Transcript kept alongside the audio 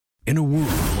In a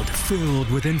world filled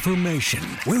with information,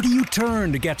 where do you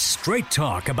turn to get straight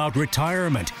talk about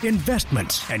retirement,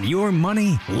 investments, and your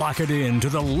money? Lock it in to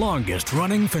the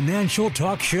longest-running financial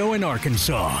talk show in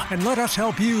Arkansas, and let us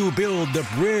help you build the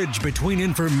bridge between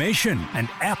information and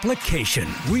application.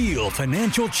 Real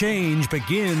financial change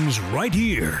begins right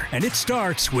here, and it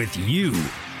starts with you.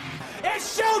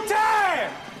 It's showtime!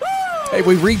 Woo! Hey,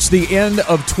 we've reached the end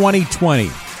of 2020.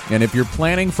 And if you're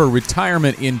planning for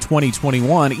retirement in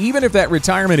 2021, even if that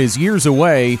retirement is years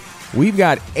away, we've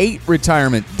got 8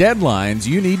 retirement deadlines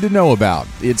you need to know about.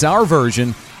 It's our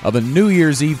version of a New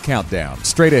Year's Eve countdown.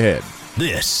 Straight ahead.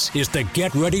 This is the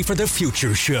Get Ready for the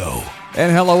Future show.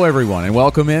 And hello, everyone, and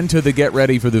welcome into the Get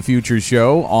Ready for the Future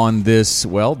show on this,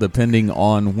 well, depending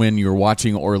on when you're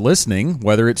watching or listening,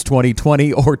 whether it's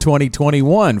 2020 or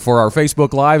 2021. For our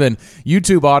Facebook Live and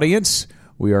YouTube audience,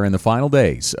 we are in the final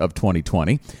days of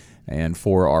 2020. And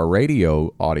for our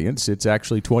radio audience, it's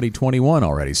actually 2021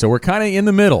 already. So we're kind of in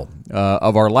the middle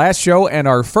of our last show and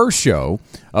our first show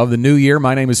of the new year.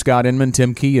 My name is Scott Inman.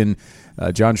 Tim Key and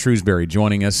John Shrewsbury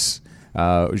joining me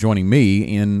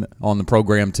on the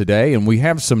program today. And we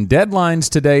have some deadlines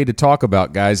today to talk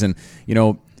about, guys. And, you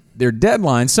know, they're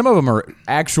deadlines. Some of them are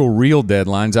actual real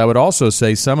deadlines. I would also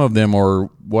say some of them are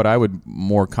what I would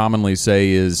more commonly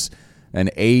say is an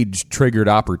age-triggered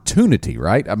opportunity,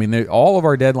 right? I mean, all of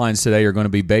our deadlines today are going to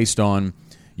be based on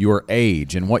your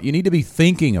age and what you need to be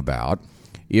thinking about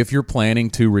if you're planning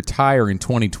to retire in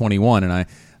 2021. And I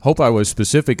hope I was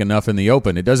specific enough in the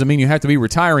open. It doesn't mean you have to be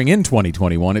retiring in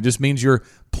 2021. It just means you're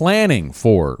planning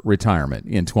for retirement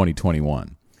in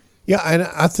 2021. Yeah, and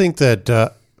I think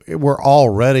that we're all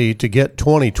ready to get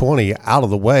 2020 out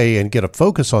of the way and get a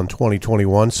focus on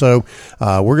 2021. So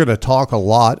we're going to talk a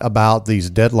lot about these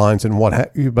deadlines and what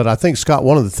have you. But I think, Scott,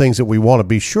 one of the things that we want to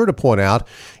be sure to point out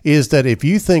is that if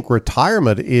you think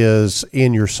retirement is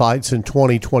in your sights in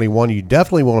 2021, you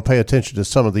definitely want to pay attention to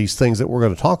some of these things that we're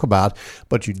going to talk about.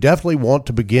 But you definitely want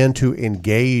to begin to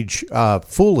engage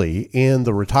fully in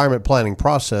the retirement planning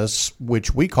process,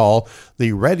 which we call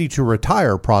the Ready to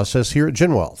Retire process here at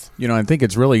GenWealth. You know, I think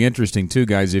it's really interesting too,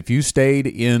 guys. If you stayed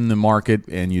in the market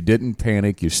and you didn't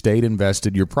panic, you stayed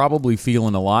invested, you're probably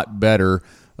feeling a lot better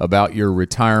about your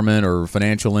retirement or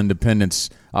financial independence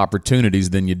opportunities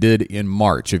than you did in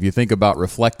March. If you think about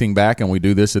reflecting back, and we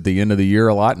do this at the end of the year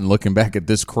a lot, and looking back at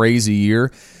this crazy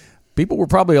year, people were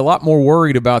probably a lot more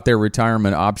worried about their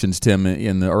retirement options, Tim,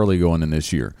 in the early going in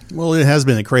this year. Well, it has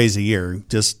been a crazy year.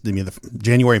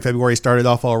 January and February started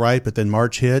off all right, but then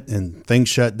March hit and things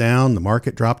shut down. The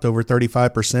market dropped over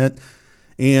 35%.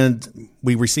 And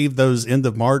we received those end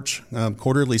of March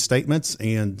quarterly statements,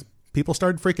 and people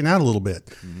started freaking out a little bit.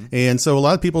 Mm-hmm. And so a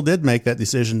lot of people did make that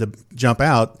decision to jump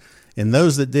out. And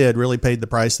those that did really paid the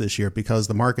price this year because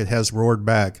the market has roared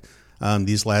back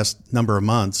these last number of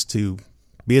months to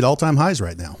be at all-time highs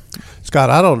right now.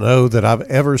 Scott, I don't know that I've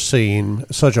ever seen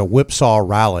such a whipsaw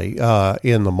rally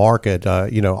in the market.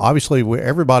 Obviously,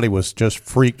 everybody was just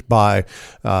freaked by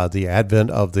the advent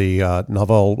of the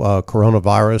novel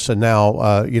coronavirus. And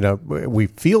now, we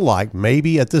feel like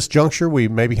maybe at this juncture, we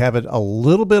maybe have it a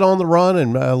little bit on the run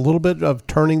and a little bit of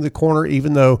turning the corner,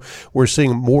 even though we're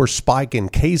seeing more spike in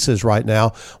cases right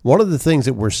now. One of the things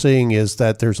that we're seeing is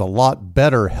that there's a lot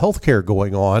better healthcare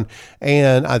going on.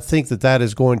 And I think that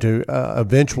is going to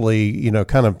eventually,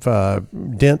 dent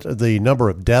the number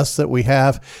of deaths that we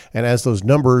have. And as those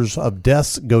numbers of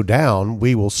deaths go down,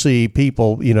 we will see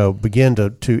people, begin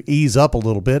to ease up a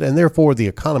little bit. And therefore, the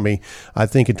economy, I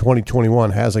think, in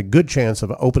 2021 has a good chance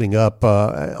of opening up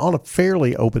on a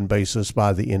fairly open basis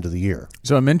by the end of the year.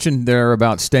 So I mentioned there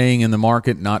about staying in the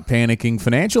market, not panicking.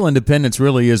 Financial independence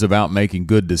really is about making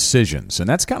good decisions. And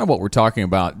that's kind of what we're talking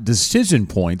about, decision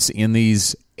points in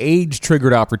these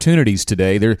age-triggered opportunities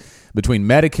today. They're between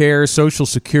Medicare, Social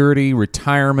Security,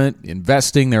 retirement,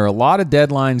 investing. There are a lot of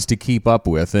deadlines to keep up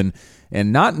with, and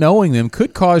not knowing them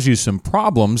could cause you some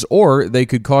problems, or they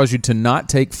could cause you to not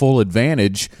take full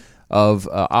advantage of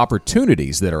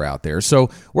opportunities that are out there. So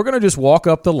we're going to just walk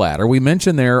up the ladder. We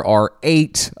mentioned there are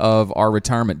 8 of our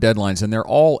retirement deadlines, and they're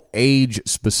all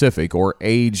age-specific or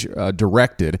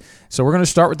age-directed. So we're going to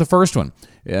start with the first one.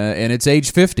 And it's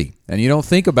age 50. And you don't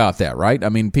think about that, right? I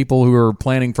mean, people who are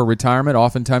planning for retirement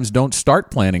oftentimes don't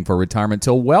start planning for retirement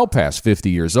until well past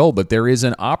 50 years old. But there is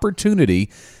an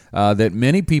opportunity that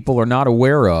many people are not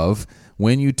aware of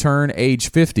when you turn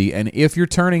age 50. And if you're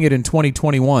turning it in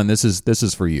 2021, this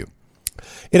is for you.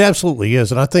 It absolutely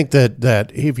is. And I think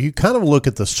that if you kind of look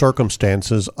at the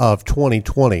circumstances of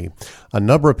 2020, a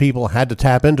number of people had to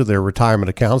tap into their retirement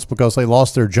accounts because they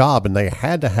lost their job and they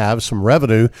had to have some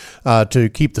revenue to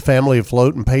keep the family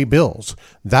afloat and pay bills.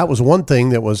 That was one thing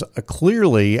that was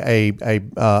clearly a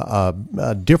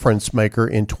difference maker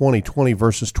in 2020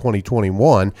 versus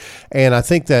 2021. And I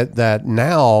think that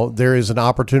now there is an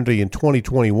opportunity in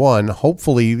 2021,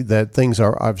 hopefully that things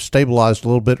have stabilized a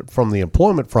little bit from the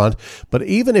employment front. But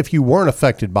even if you weren't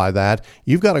affected by that,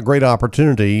 you've got a great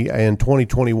opportunity in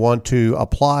 2021 to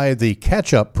apply the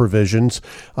catch-up provisions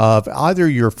of either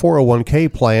your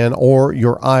 401k plan or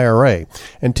your IRA.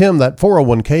 And Tim, that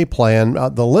 401k plan,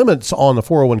 the limits on the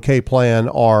 401k plan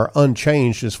are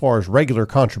unchanged as far as regular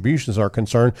contributions are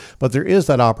concerned, but there is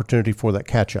that opportunity for that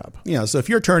catch-up. Yeah, so if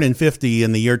you're turning 50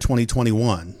 in the year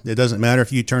 2021, it doesn't matter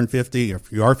if you turn 50 or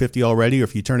if you are 50 already or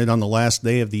if you turn it on the last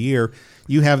day of the year,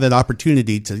 you have that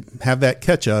opportunity to have that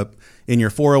catch-up in your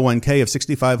 401k of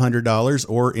 $6,500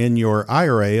 or in your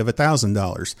IRA of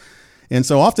 $1,000. And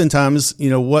so oftentimes,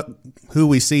 who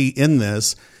we see in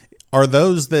this are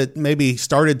those that maybe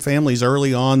started families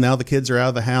early on. Now the kids are out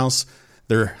of the house.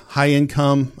 They're high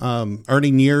income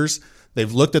earning years.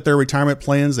 They've looked at their retirement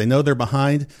plans. They know they're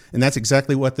behind. And that's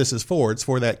exactly what this is for. It's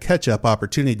for that catch up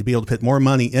opportunity to be able to put more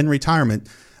money in retirement,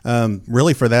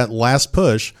 really for that last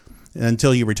push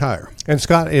until you retire. And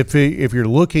Scott, if you're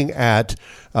looking at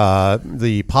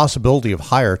the possibility of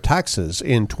higher taxes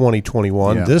in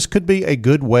 2021, this could be a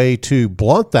good way to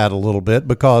blunt that a little bit,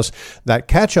 because that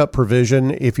catch-up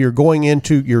provision, if you're going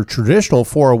into your traditional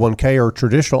 401k or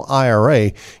traditional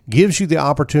IRA, gives you the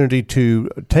opportunity to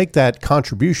take that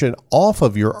contribution off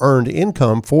of your earned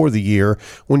income for the year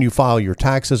when you file your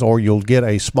taxes, or you'll get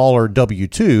a smaller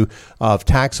W-2 of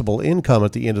taxable income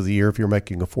at the end of the year if you're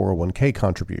making a 401k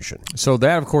contribution. So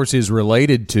that, of course, is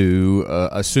related to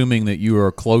assuming that you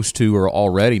are close to or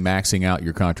already maxing out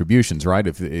your contributions, right?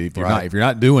 If you're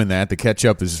not doing that, the catch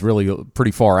up is really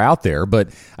pretty far out there. But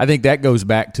I think that goes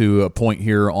back to a point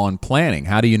here on planning.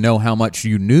 How do you know how much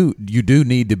you do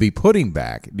need to be putting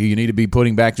back? Do you need to be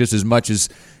putting back just as much as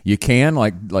you can,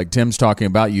 like Tim's talking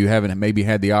about? You haven't maybe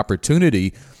had the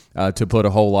opportunity to put a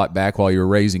whole lot back while you're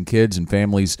raising kids, and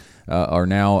families are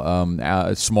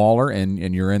now smaller,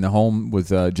 and you're in the home with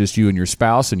just you and your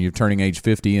spouse, and you're turning age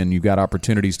 50, and you've got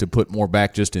opportunities to put more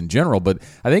back just in general. But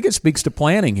I think it speaks to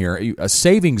planning here. A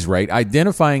savings rate,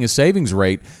 identifying a savings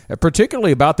rate,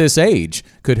 particularly about this age,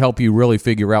 could help you really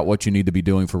figure out what you need to be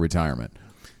doing for retirement.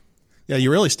 Yeah,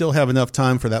 you really still have enough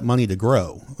time for that money to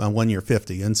grow when you're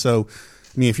 50. And so,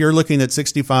 if you're looking at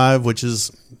 65, which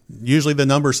is usually the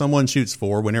number someone shoots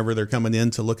for whenever they're coming in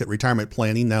to look at retirement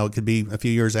planning. Now, it could be a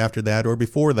few years after that or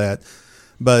before that.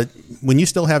 But when you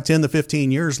still have 10 to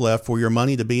 15 years left for your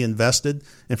money to be invested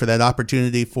and for that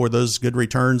opportunity for those good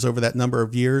returns over that number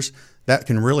of years, that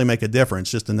can really make a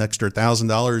difference. Just an extra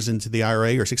 $1,000 into the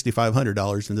IRA or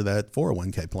 $6,500 into that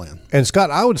 401k plan. And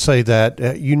Scott, I would say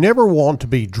that you never want to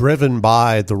be driven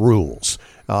by the rules.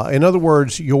 In other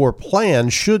words, your plan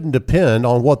shouldn't depend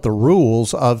on what the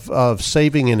rules of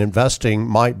saving and investing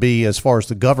might be as far as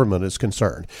the government is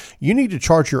concerned. You need to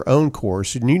chart your own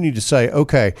course, and you need to say,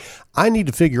 okay, I need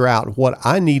to figure out what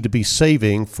I need to be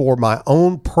saving for my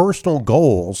own personal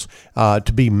goals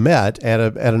to be met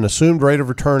at an assumed rate of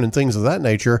return and things of that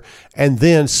nature, and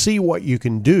then see what you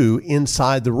can do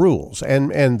inside the rules.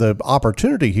 And the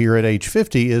opportunity here at age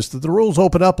 50 is that the rules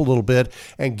open up a little bit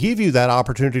and give you that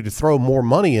opportunity to throw more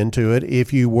money into it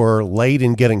if you were late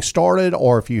in getting started,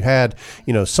 or if you had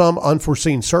some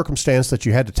unforeseen circumstance that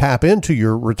you had to tap into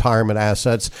your retirement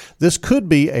assets. This could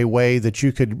be a way that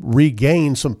you could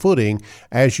regain some footing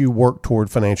as you work toward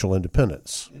financial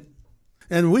independence.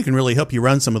 And we can really help you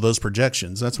run some of those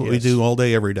projections. That's what we do all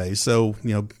day, every day. So,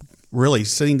 really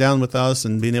sitting down with us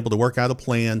and being able to work out a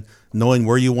plan, knowing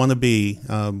where you want to be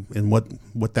and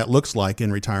what that looks like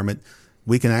in retirement,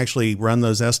 we can actually run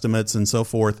those estimates and so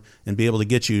forth and be able to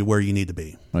get you where you need to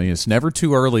be. Well, it's never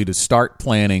too early to start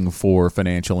planning for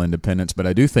financial independence, but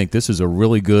I do think this is a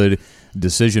really good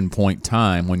decision point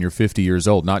time when you're 50 years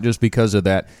old, not just because of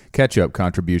that catch-up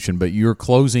contribution, but you're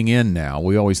closing in now.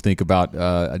 We always think about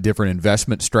a different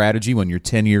investment strategy when you're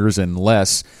 10 years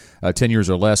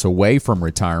or less away from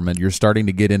retirement. You're starting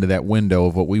to get into that window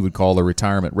of what we would call the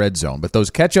retirement red zone. But those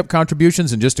catch-up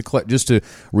contributions, and just to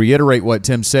reiterate what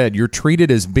Tim said, you're treated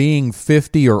as being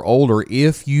 50 or older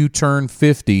if you turn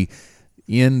 50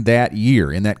 in that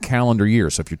year, in that calendar year.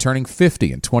 So if you're turning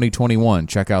 50 in 2021,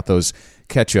 check out those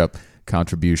catch-up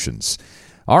contributions.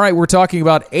 All right, we're talking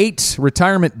about 8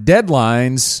 retirement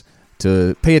deadlines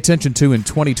to pay attention to in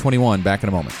 2021. Back in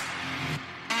a moment.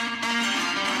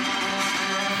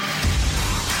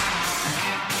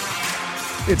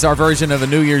 It's our version of a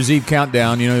New Year's Eve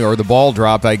countdown, or the ball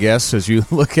drop, I guess, as you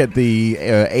look at the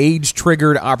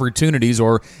age-triggered opportunities,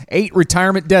 or 8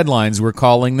 retirement deadlines, we're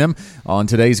calling them. On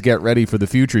today's Get Ready for the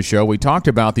Future show, we talked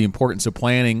about the importance of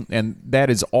planning, and that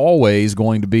is always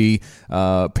going to be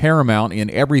paramount in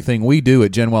everything we do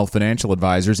at GenWealth Financial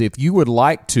Advisors. If you would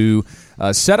like to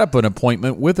set up an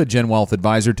appointment with a GenWealth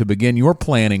advisor to begin your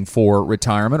planning for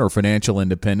retirement or financial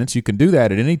independence, you can do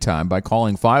that at any time by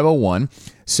calling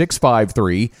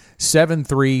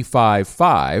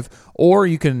 501-653-7355, or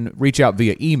you can reach out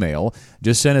via email.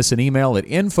 Just send us an email at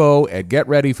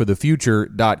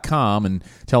info@getreadyforthefuture.com and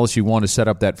tell us you want to set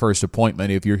up that first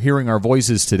appointment. If you're hearing our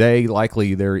voices today,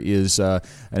 likely there is an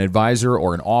advisor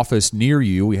or an office near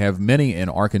you. We have many in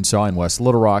Arkansas and West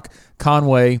Little Rock,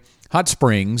 Conway, Hot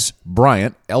Springs,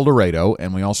 Bryant, El Dorado,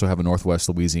 and we also have a Northwest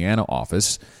Louisiana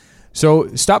office. So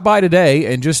stop by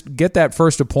today and just get that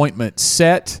first appointment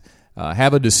set.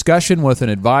 Have a discussion with an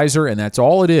advisor, and that's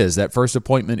all it is. That first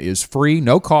appointment is free,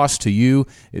 no cost to you.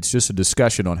 It's just a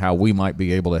discussion on how we might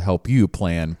be able to help you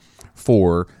plan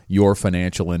for your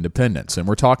financial independence. And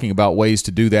we're talking about ways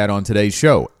to do that on today's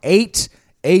show. 8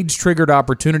 age-triggered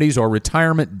opportunities or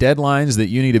retirement deadlines that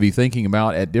you need to be thinking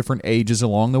about at different ages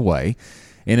along the way.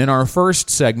 And in our first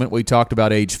segment, we talked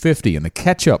about age 50 and the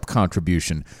catch-up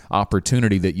contribution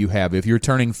opportunity that you have if you're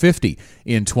turning 50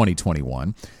 in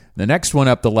 2021. The next one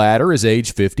up the ladder is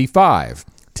age 55.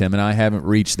 Tim and I haven't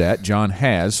reached that. John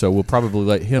has, so we'll probably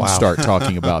let him start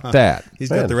talking about that. He's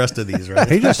got the rest of these, right?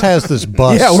 He just has this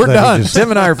bus. Yeah, we're done.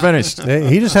 Tim and I are finished.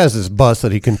 He just has this bus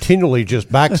that he continually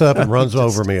just backs up and runs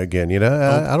over me again.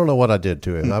 I don't know what I did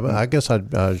to him. I guess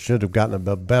I should have gotten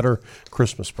a better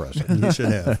Christmas present. You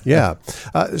should have. Yeah.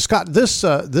 Scott,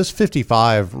 this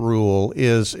 55 rule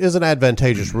is an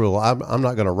advantageous rule. I'm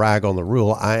not going to rag on the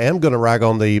rule. I am going to rag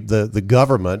on the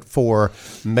government for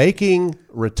making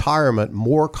retirement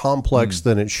more complex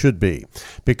than it should be,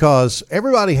 because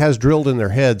everybody has drilled in their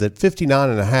head that 59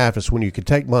 and a half is when you can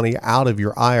take money out of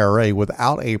your IRA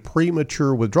without a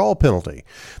premature withdrawal penalty.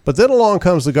 But then along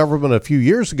comes the government a few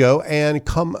years ago and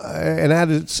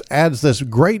adds this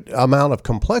great amount of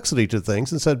complexity to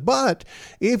things and said, but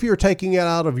if you're taking it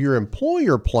out of your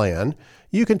employer plan,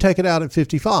 you can take it out at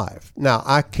 55. Now,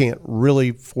 I can't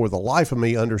really, for the life of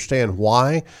me, understand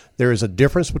why there is a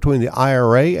difference between the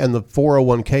IRA and the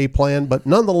 401k plan, but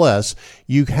nonetheless,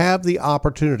 you have the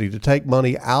opportunity to take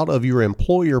money out of your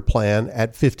employer plan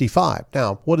at 55.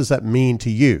 Now, what does that mean to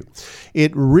you?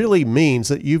 It really means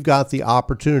that you've got the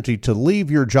opportunity to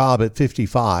leave your job at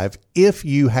 55 if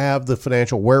you have the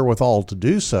financial wherewithal to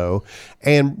do so,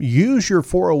 and use your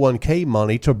 401k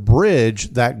money to bridge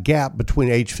that gap between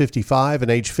age 55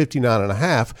 and age 59 and a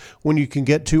half when you can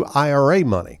get to IRA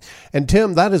money. And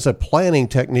Tim, that is a planning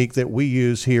technique that we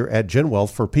use here at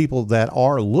GenWealth for people that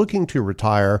are looking to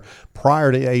retire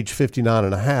prior to age 59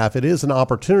 and a half. It is an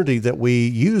opportunity that we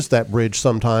use that bridge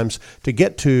sometimes to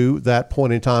get to that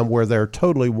point in time where they're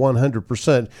totally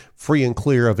 100% free and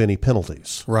clear of any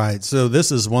penalties. Right. So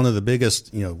this is one of the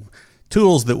biggest,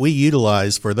 tools that we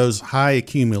utilize for those high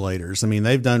accumulators. I mean,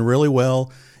 they've done really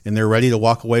well and they're ready to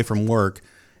walk away from work.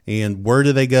 And where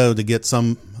do they go to get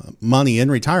some money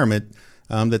in retirement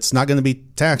that's not going to be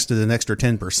taxed at an extra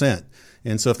 10%?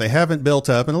 And so if they haven't built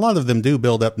up, and a lot of them do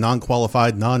build up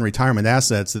non-qualified, non-retirement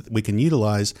assets that we can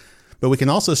utilize, but we can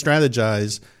also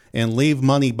strategize and leave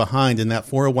money behind in that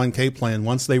 401k plan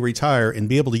once they retire and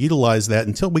be able to utilize that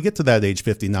until we get to that age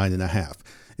 59 and a half.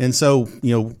 And so,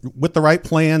 with the right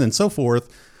plan and so forth,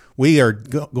 we are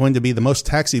going to be the most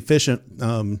tax efficient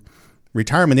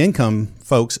retirement income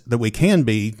folks that we can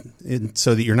be,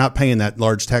 so that you're not paying that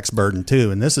large tax burden too.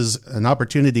 And this is an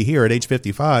opportunity here at age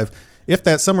 55, if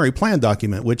that summary plan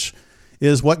document, which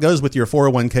is what goes with your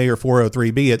 401k or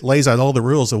 403b, it lays out all the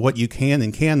rules of what you can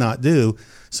and cannot do,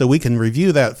 so we can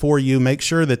review that for you, make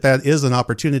sure that that is an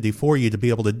opportunity for you to be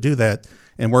able to do that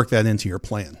and work that into your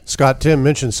plan. Scott, Tim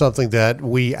mentioned something that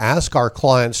we ask our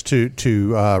clients to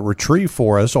retrieve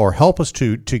for us or help us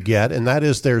to get, and that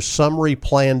is their summary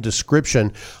plan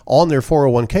description on their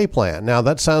 401k plan. Now,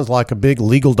 that sounds like a big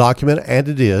legal document, and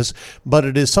it is, but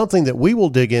it is something that we will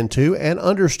dig into and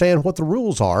understand what the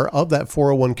rules are of that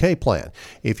 401k plan.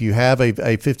 If you have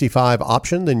a 55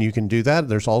 option, then you can do that.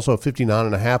 There's also a 59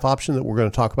 and a half option that we're going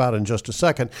to talk about in just a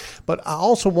second. But I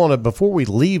also want to, before we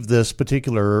leave this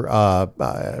particular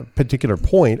particular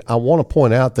point, I want to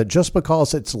point out that just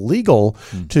because it's legal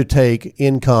to take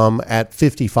income at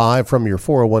 55 from your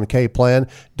 401k plan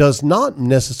does not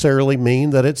necessarily mean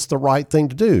that it's the right thing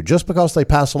to do. Just because they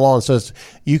pass a law and says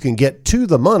you can get to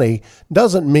the money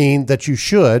doesn't mean that you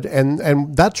should.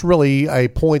 And that's really a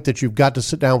point that you've got to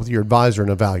sit down with your advisor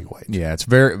and evaluate. Yeah, it's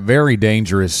very, very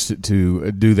dangerous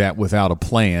to do that without a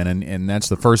plan. And that's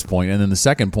the first point. And then the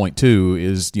second point, too,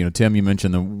 is, Tim, you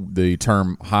mentioned the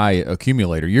term high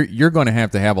accumulator. You're going to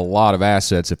have a lot of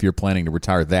assets if you're planning to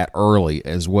retire that early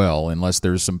as well, unless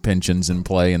there's some pensions in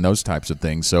play and those types of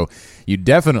things. So you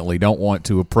definitely don't want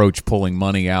to approach pulling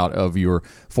money out of your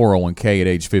 401k at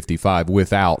age 55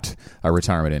 without a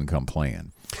retirement income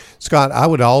plan. Scott, I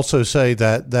would also say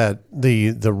that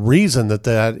the reason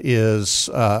that is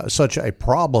such a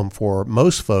problem for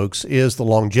most folks is the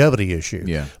longevity issue.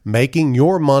 Yeah. Making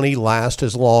your money last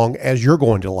as long as you're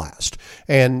going to last.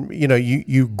 And,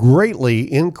 you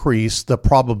greatly increase the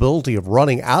probability of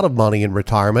running out of money in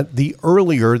retirement the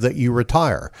earlier that you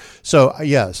retire. So,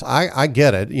 yes, I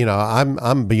get it.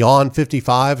 I'm beyond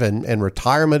 55 and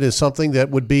retirement is something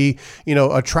that would be,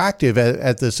 attractive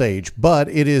at this age. But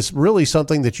it is really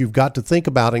something that you've got to think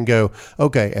about and go,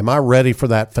 okay, am I ready for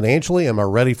that financially? Am I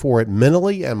ready for it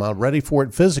mentally? Am I ready for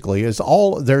it physically? There's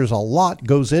a lot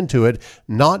goes into it,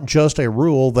 not just a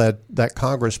rule that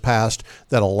Congress passed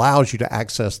that allows you to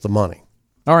access the money.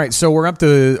 All right, so we're up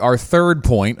to our third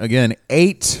point. Again,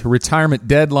 8 retirement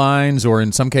deadlines, or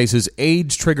in some cases,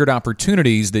 age-triggered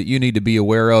opportunities that you need to be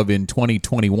aware of in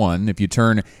 2021. If you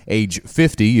turn age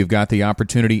 50, you've got the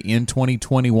opportunity in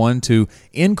 2021 to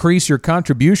increase your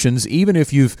contributions, even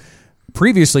if you've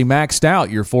previously maxed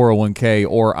out your 401k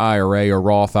or IRA or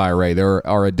Roth IRA. There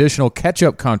are additional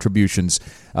catch-up contributions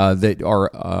that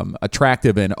are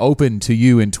attractive and open to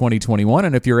you in 2021.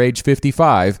 And if you're age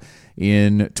 55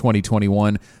 in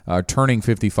 2021, turning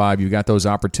 55, you've got those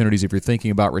opportunities if you're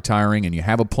thinking about retiring and you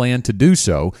have a plan to do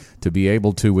so, to be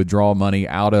able to withdraw money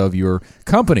out of your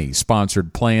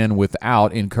company-sponsored plan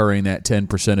without incurring that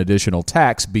 10% additional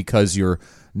tax because you're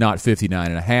not 59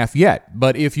 and a half yet.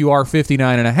 But if you are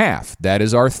 59 and a half, that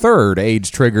is our third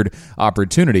age-triggered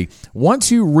opportunity.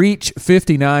 Once you reach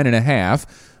 59 and a half,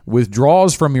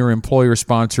 withdrawals from your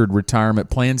employer-sponsored retirement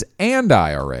plans and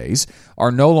IRAs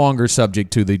are no longer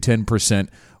subject to the 10%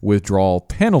 withdrawal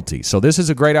penalty. So this is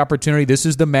a great opportunity. This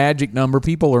is the magic number.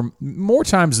 People are more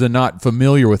times than not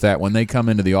familiar with that when they come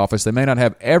into the office. They may not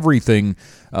have everything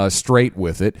straight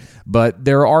with it, but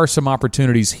there are some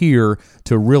opportunities here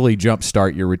to really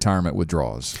jumpstart your retirement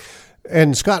withdrawals.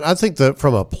 And Scott, I think that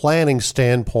from a planning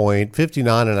standpoint,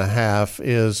 59 and a half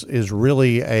is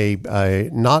really a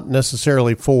not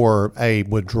necessarily for a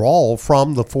withdrawal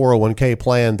from the 401k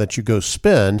plan that you go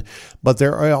spend, but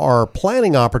there are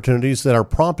planning opportunities that are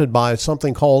prompted by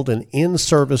something called an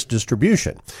in-service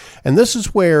distribution. And this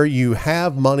is where you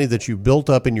have money that you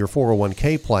built up in your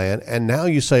 401k plan, and now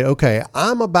you say, okay,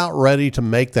 I'm about ready to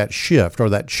make that shift or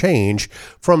that change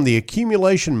from the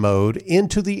accumulation mode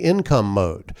into the income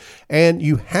mode. And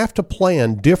you have to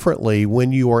plan differently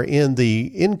when you are in the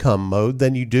income mode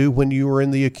than you do when you are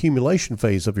in the accumulation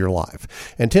phase of your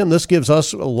life. And Tim, this gives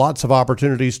us lots of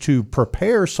opportunities to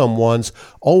prepare someone's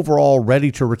overall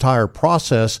ready to retire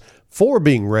process for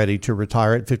being ready to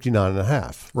retire at 59 and a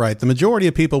half. Right. The majority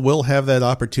of people will have that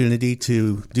opportunity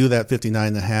to do that 59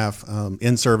 and a half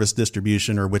in-service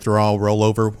distribution or withdrawal,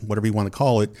 rollover, whatever you want to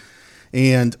call it,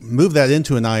 and move that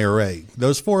into an IRA.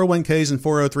 Those 401ks and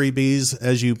 403bs,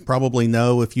 as you probably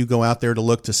know, if you go out there to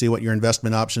look to see what your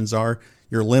investment options are,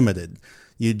 you're limited.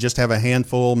 You just have a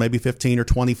handful, maybe 15 or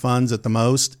 20 funds at the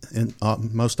most, and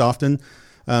most often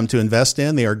to invest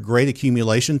in. They are great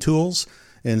accumulation tools.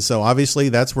 And so obviously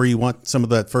that's where you want some of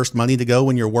that first money to go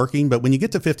when you're working. But when you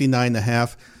get to 59 and a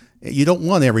half, you don't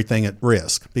want everything at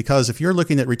risk, because if you're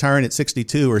looking at retiring at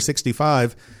 62 or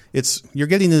 65, you're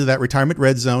getting into that retirement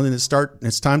red zone, and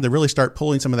it's time to really start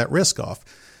pulling some of that risk off.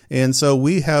 And so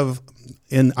we have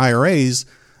in IRAs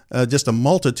just a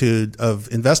multitude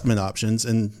of investment options,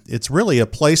 and it's really a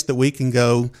place that we can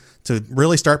go to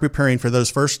really start preparing for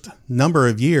those first number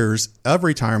of years of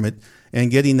retirement and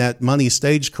getting that money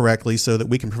staged correctly so that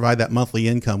we can provide that monthly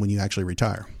income when you actually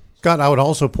retire. Scott, I would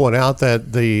also point out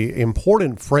that the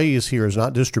important phrase here is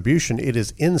not distribution, it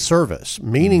is in service,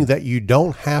 meaning that you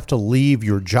don't have to leave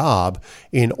your job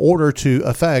in order to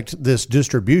affect this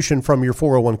distribution from your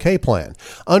 401k plan.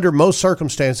 Under most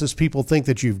circumstances, people think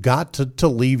that you've got to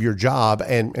leave your job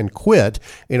and quit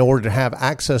in order to have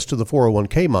access to the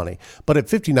 401k money. But at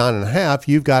 59 and a half,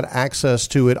 you've got access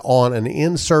to it on an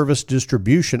in-service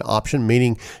distribution option,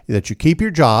 meaning that you keep your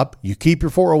job, you keep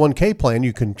your 401k plan,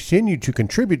 you continue to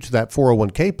contribute to into that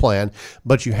 401k plan,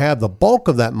 but you have the bulk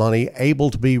of that money able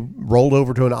to be rolled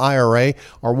over to an IRA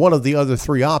or one of the other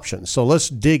three options. So let's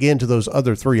dig into those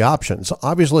other three options.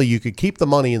 Obviously, you could keep the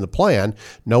money in the plan.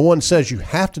 No one says you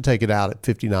have to take it out at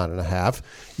 59.5.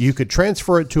 You could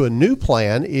transfer it to a new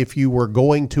plan if you were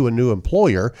going to a new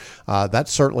employer.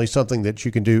 That's certainly something that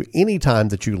you can do anytime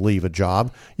that you leave a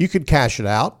job. You could cash it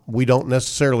out. We don't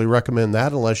necessarily recommend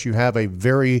that unless you have a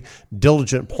very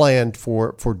diligent plan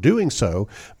for doing so.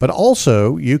 But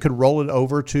also, you could roll it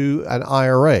over to an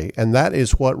IRA, and that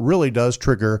is what really does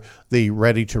trigger the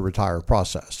ready to retire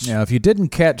process. Now, if you didn't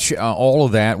catch all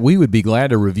of that, we would be glad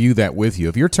to review that with you.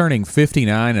 If you're turning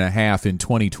 59.5 in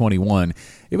 2021,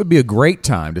 it would be a great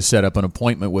time to set up an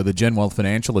appointment with a GenWealth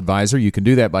financial advisor. You can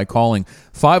do that by calling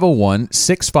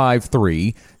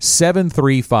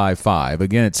 501-653-7355.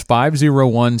 Again, it's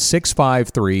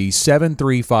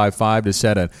 501-653-7355 to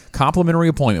set a complimentary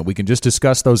appointment. We can just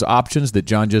discuss those options that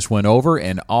John just went over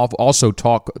and also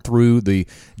talk through the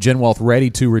GenWealth Ready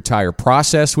to Retire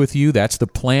process with you. That's the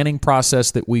planning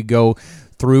process that we go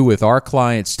through with our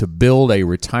clients to build a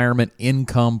retirement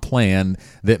income plan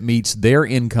that meets their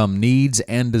income needs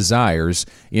and desires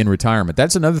in retirement.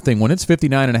 That's another thing. When it's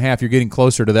 59.5, you're getting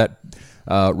closer to that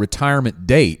retirement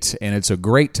date, and it's a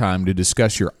great time to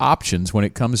discuss your options when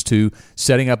it comes to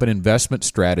setting up an investment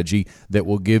strategy that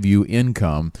will give you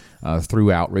income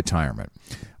throughout retirement.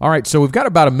 All right, so we've got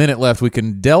about a minute left. We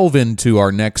can delve into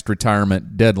our next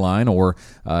retirement deadline, or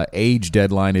age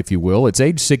deadline, if you will. It's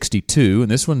age 62, and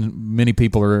this one many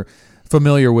people are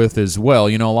familiar with as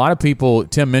well. You know, a lot of people,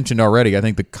 Tim mentioned already, I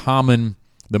think the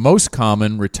most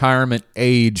common retirement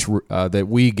age that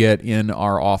we get in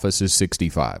our office is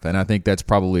 65, and I think that's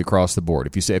probably across the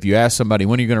board. If you ask somebody,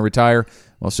 when are you going to retire?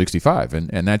 Well, 65,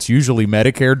 and that's usually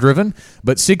Medicare driven,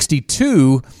 but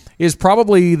 62 is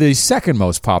probably the second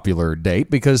most popular date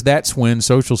because that's when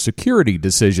Social Security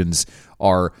decisions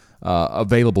are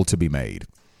available to be made.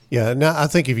 Yeah, now I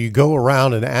think if you go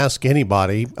around and ask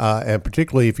anybody, and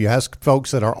particularly if you ask folks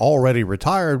that are already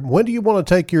retired, when do you want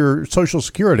to take your Social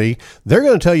Security? They're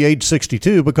going to tell you age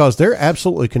 62 because they're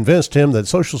absolutely convinced, Tim, that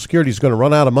Social Security is going to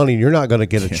run out of money and you're not going to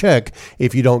get a check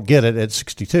if you don't get it at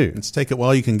 62. Let's take it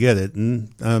while you can get it.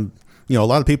 And, you know, a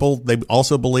lot of people, they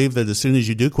also believe that as soon as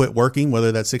you do quit working,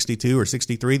 whether that's 62 or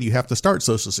 63, you have to start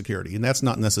Social Security. And that's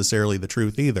not necessarily the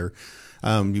truth either.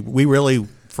 We really,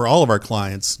 for all of our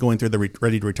clients going through the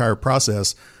Ready to Retire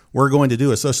process, we're going to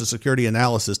do a Social Security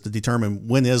analysis to determine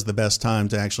when is the best time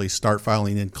to actually start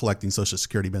filing and collecting Social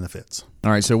Security benefits.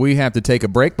 All right, so we have to take a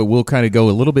break, but we'll kind of go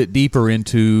a little bit deeper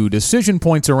into decision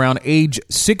points around age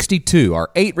 62, our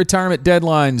 8 retirement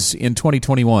deadlines in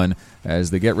 2021,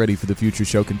 as the Get Ready for the Future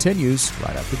show continues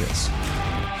right after this.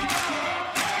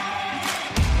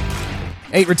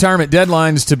 8 retirement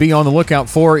deadlines to be on the lookout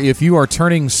for if you are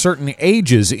turning certain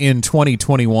ages in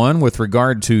 2021 with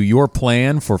regard to your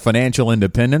plan for financial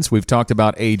independence. We've talked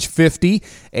about age 50,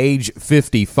 age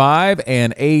 55,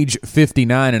 and age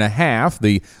 59 and a half,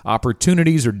 the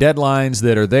opportunities or deadlines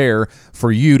that are there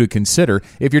for you to consider.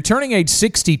 If you're turning age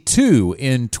 62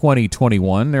 in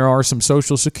 2021, there are some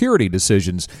Social Security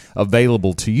decisions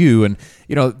available to you. And,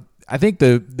 you know, I think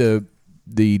the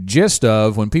gist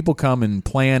of when people come and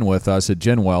plan with us at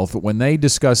GenWealth, when they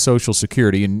discuss Social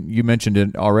Security, and you mentioned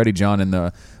it already, John, in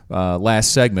the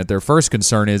last segment, their first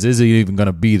concern is it even going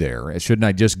to be there? Shouldn't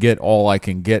I just get all I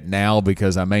can get now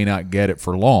because I may not get it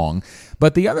for long?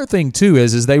 But the other thing, too,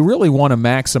 is they really want to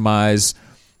maximize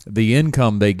the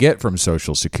income they get from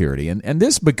Social Security. And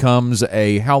this becomes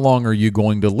a how long are you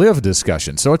going to live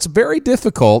discussion. So it's very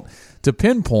difficult to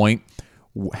pinpoint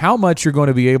how much you're going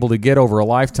to be able to get over a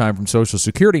lifetime from Social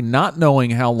Security, not knowing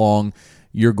how long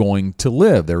you're going to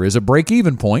live. There is a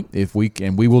break-even point,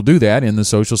 and we will do that in the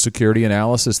Social Security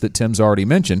analysis that Tim's already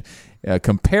mentioned,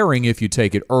 comparing if you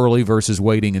take it early versus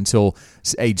waiting until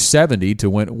age 70 to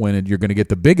when you're going to get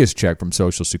the biggest check from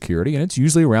Social Security, and it's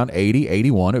usually around 80,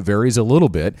 81. It varies a little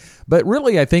bit, but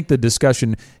really I think the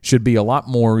discussion should be a lot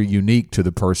more unique to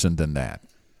the person than that.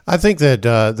 I think that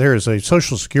there is a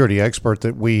Social Security expert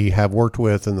that we have worked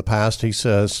with in the past. He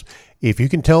says, if you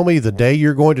can tell me the day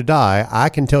you're going to die, I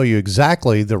can tell you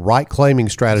exactly the right claiming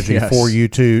strategy for you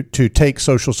to take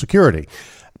Social Security.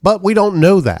 But we don't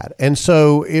know that. And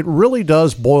so it really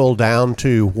does boil down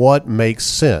to what makes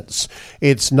sense.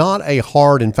 It's not a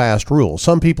hard and fast rule.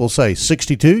 Some people say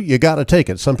 62, you got to take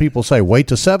it. Some people say wait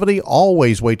to 70,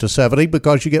 always wait to 70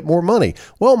 because you get more money.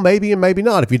 Well, maybe and maybe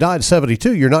not. If you die at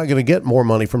 72, you're not going to get more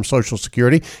money from Social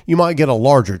Security. You might get a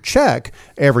larger check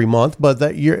every month, but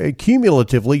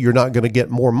cumulatively, you're not going to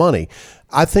get more money.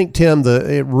 I think, Tim,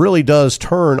 it really does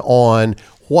turn on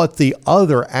what the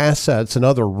other assets and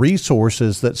other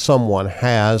resources that someone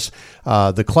has,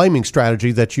 the claiming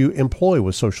strategy that you employ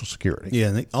with Social Security. Yeah,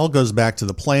 and it all goes back to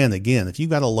the plan again. If you've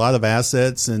got a lot of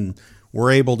assets and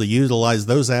we're able to utilize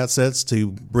those assets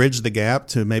to bridge the gap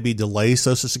to maybe delay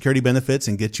Social Security benefits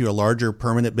and get you a larger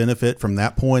permanent benefit from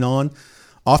that point on,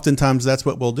 oftentimes that's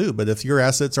what we'll do. But if your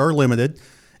assets are limited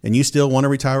and you still want to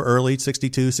retire early,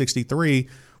 62, 63,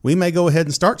 we may go ahead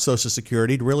and start Social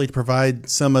Security to really provide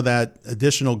some of that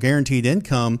additional guaranteed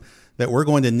income that we're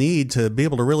going to need to be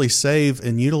able to really save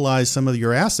and utilize some of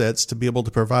your assets to be able to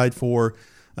provide for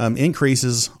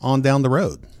increases on down the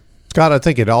road. Scott, I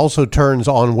think it also turns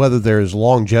on whether there's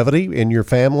longevity in your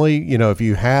family. You know, if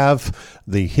you have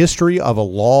the history of a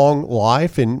long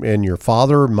life in your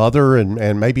father, mother,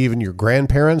 and maybe even your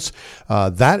grandparents,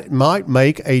 that might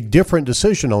make a different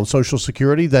decision on Social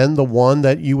Security than the one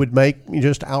that you would make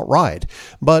just outright.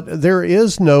 But there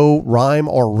is no rhyme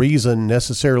or reason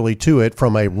necessarily to it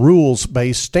from a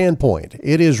rules-based standpoint.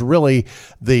 It is really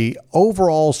the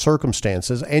overall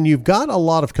circumstances, and you've got a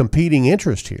lot of competing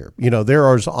interest here. You know,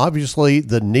 there is obviously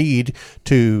the need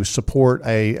to support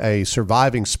a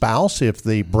surviving spouse. If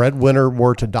the breadwinner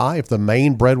were to die, if the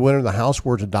main breadwinner in the house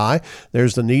were to die,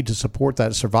 there's the need to support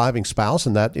that surviving spouse,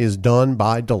 and that is done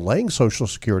by delaying Social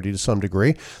Security to some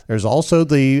degree. There's also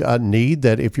the need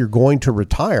that if you're going to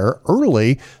retire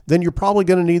early, then you're probably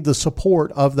going to need the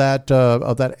support of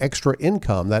that extra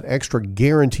income, that extra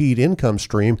guaranteed income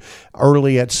stream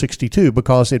early at 62,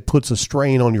 because it puts a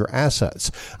strain on your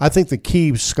assets. I think the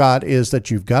key, Scott, is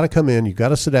that you've got to come in, you've got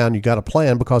to sit down, you've got to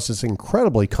plan, because it's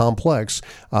incredibly complex,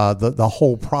 the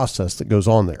whole process that goes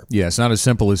on there. Yeah, it's not as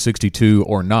simple as 62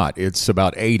 or not. It's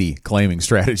about 80 claiming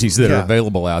strategies that are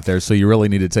available out there, so you really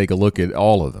need to take a look at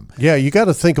all of them. Yeah, you got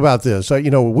to think about this.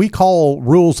 We call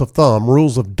rules of thumb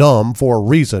rules of dumb for a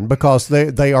reason, because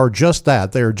they are just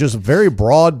that. They're just very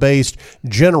broad-based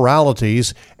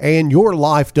generalities, and your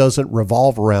life doesn't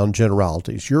revolve around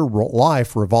generalities. Your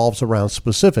life revolves around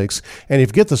specifics, and if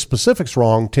you get the specifics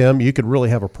wrong, Tim, you could really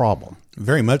have a problem.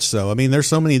 Very much so. I mean, there's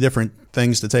so many different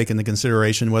things to take into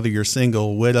consideration, whether you're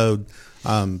single, widowed,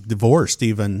 divorced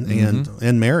even,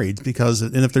 and married, because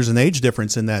if there's an age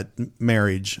difference in that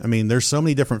marriage, I mean, there's so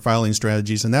many different filing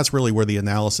strategies, and that's really where the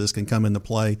analysis can come into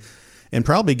play and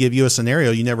probably give you a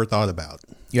scenario you never thought about.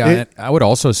 Yeah, I would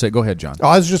also say, go ahead, John.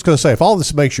 I was just going to say, if all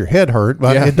this makes your head hurt,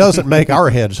 but it doesn't make our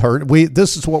heads hurt.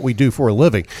 This is what we do for a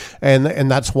living, and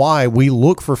that's why we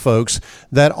look for folks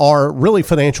that are really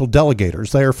financial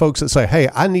delegators. They are folks that say, hey,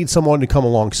 I need someone to come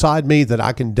alongside me that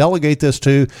I can delegate this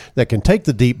to, that can take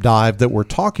the deep dive that we're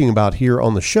talking about here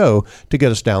on the show to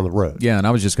get us down the road. Yeah, and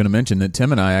I was just going to mention that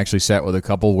Tim and I actually sat with a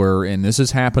couple where, and this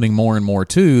is happening more and more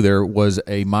too, there was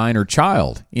a minor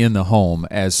child in the home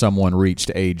as someone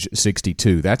reached age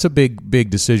 62. That's a big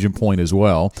decision point as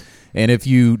well. And if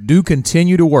you do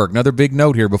continue to work, another big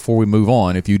note here before we move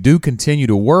on, if you do continue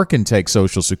to work and take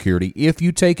Social Security, if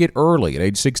you take it early at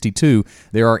age 62,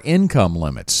 there are income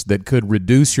limits that could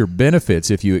reduce your benefits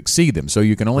if you exceed them. So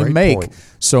you can only make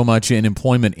so much in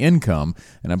employment income,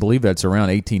 and I believe that's around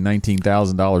 $18,000,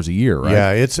 $19,000 a year, right?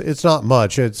 Yeah, it's not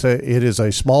much. It is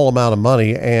a small amount of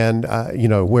money, and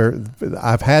where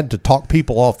I've had to talk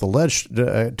people off the ledge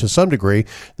to some degree,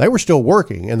 they were still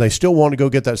working, and they still want to go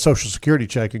get that Social Security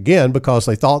check again, because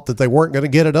they thought that they weren't going to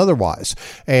get it otherwise.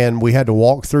 And we had to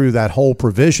walk through that whole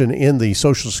provision in the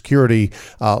Social Security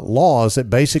laws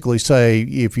that basically say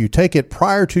if you take it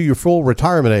prior to your full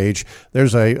retirement age,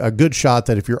 there's a good shot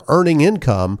that if you're earning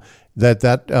income, that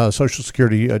Social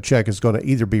Security check is going to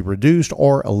either be reduced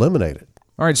or eliminated.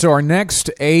 All right, so our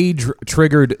next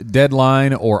age-triggered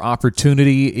deadline or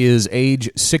opportunity is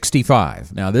age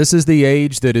 65. Now, this is the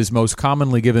age that is most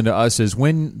commonly given to us as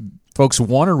when folks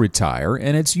want to retire,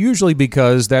 and it's usually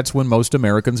because that's when most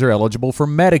Americans are eligible for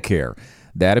Medicare.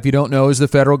 That, if you don't know, is the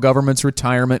federal government's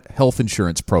retirement health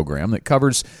insurance program that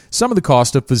covers some of the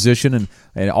cost of physician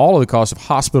and all of the cost of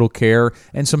hospital care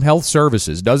and some health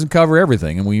services. Doesn't cover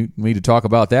everything, and we need to talk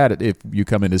about that if you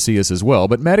come in to see us as well.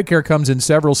 But Medicare comes in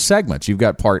several segments. You've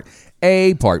got Part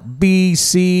A, Part B,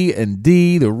 C, and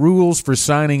D. The rules for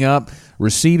signing up,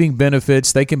 receiving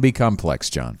benefits, they can be complex,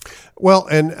 John. Well,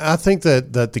 and I think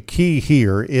that the key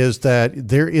here is that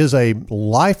there is a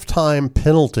lifetime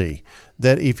penalty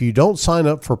that if you don't sign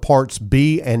up for parts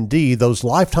B and D, those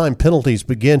lifetime penalties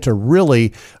begin to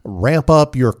really ramp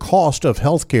up your cost of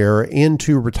health care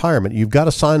into retirement. You've got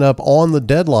to sign up on the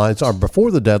deadlines or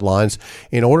before the deadlines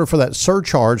in order for that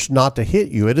surcharge not to hit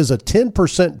you. It is a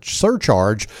 10%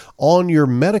 surcharge on your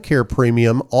Medicare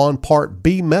premium on Part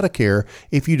B Medicare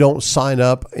if you don't sign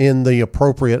up in the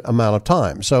appropriate amount of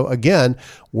time. So again,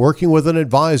 working with an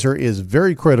advisor is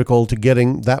very critical to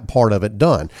getting that part of it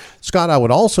done. Scott, I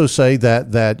would also say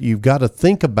that you've got to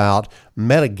think about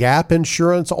Medigap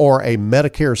insurance or a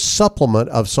Medicare supplement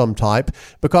of some type,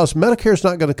 because Medicare is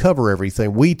not going to cover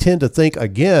everything. We tend to think,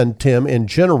 again, Tim, in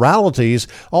generalities,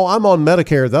 oh, I'm on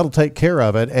Medicare, that'll take care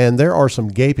of it, and there are some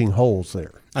gaping holes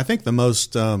there. I think the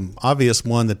most obvious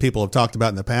one that people have talked about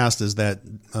in the past is that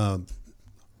that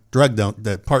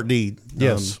Part D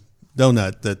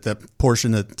donut, that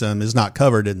portion that is not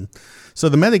covered. And so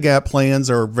the Medigap plans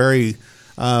are very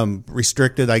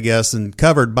restricted, I guess, and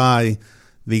covered by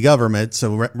the government,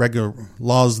 so regular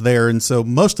laws there. And so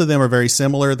most of them are very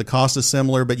similar. The cost is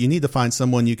similar, but you need to find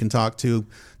someone you can talk to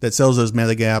that sells those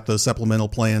Medigap, those supplemental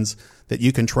plans that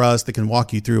you can trust, that can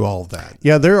walk you through all of that.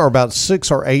 Yeah, there are about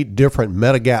 6 or 8 different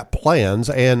Medigap plans,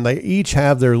 and they each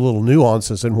have their little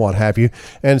nuances and what have you.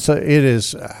 And so it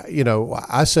is,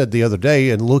 I said the other day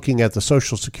in looking at the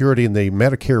Social Security and the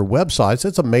Medicare websites,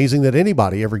 it's amazing that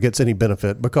anybody ever gets any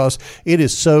benefit because it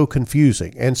is so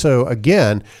confusing. And so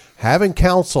again, having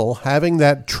counsel, having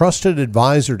that trusted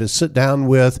advisor to sit down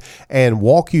with and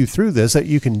walk you through this, that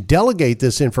you can delegate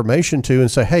this information to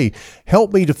and say, hey,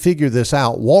 help me to figure this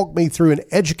out. Walk me through and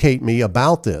educate me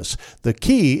about this. The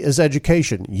key is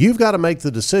education. You've got to make the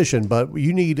decision, but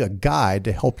you need a guide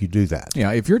to help you do that.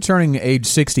 Yeah, if you're turning age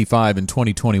 65 in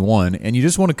 2021 and you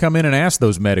just want to come in and ask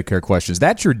those Medicare questions,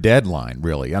 that's your deadline,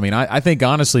 really. I mean, I think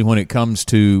honestly, when it comes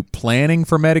to planning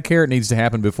for Medicare, it needs to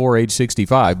happen before age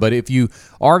 65. But if you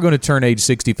are going to turn age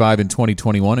 65 in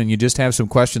 2021 and you just have some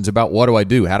questions about what do I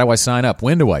do? How do I sign up?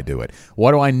 When do I do it?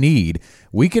 What do I need?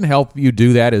 We can help you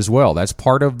do that as well. That's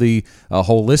part of the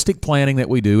holistic planning that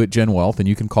we do at GenWealth, and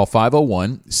you can call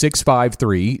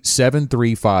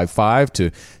 501-653-7355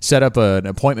 to set up an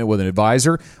appointment with an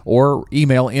advisor, or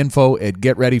email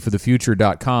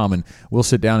info@getreadyforthefuture.com, and we'll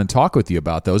sit down and talk with you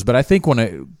about those. But I think when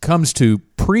it comes to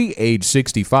pre-age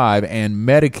 65 and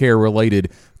Medicare-related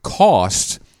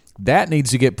costs, that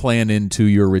needs to get planned into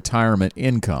your retirement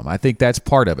income. I think that's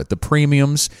part of it, the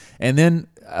premiums. And then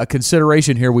a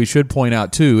consideration here we should point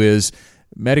out, too, is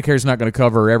Medicare is not going to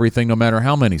cover everything no matter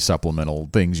how many supplemental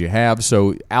things you have.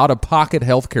 So out-of-pocket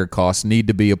healthcare costs need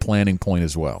to be a planning point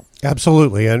as well.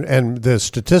 Absolutely. And the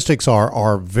statistics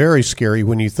are very scary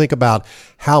when you think about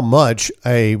how much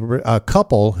a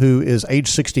couple who is age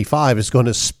 65 is going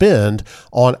to spend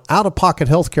on out-of-pocket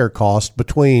healthcare costs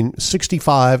between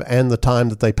 65 and the time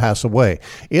that they pass away.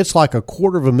 It's like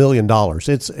 $250,000.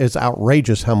 It's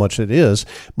outrageous how much it is,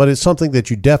 but it's something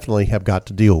that you definitely have got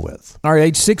to deal with. All right,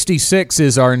 age 66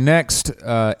 is our next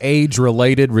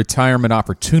age-related retirement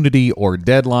opportunity or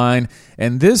deadline,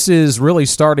 and this is really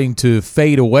starting to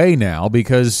fade away now,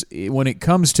 because when it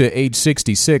comes to age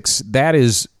 66, that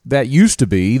used to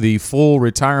be the full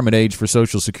retirement age for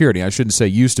Social Security. I shouldn't say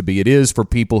used to be. It is for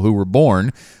people who were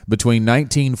born between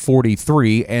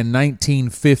 1943 and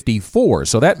 1954.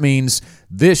 So that means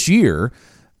this year,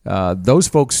 those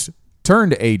folks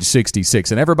turned age 66.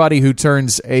 And everybody who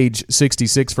turns age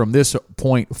 66 from this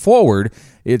point forward,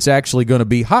 it's actually going to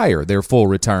be higher, their full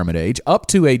retirement age, up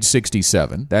to age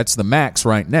 67. That's the max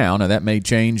right now. Now, that may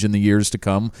change in the years to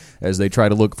come as they try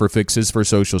to look for fixes for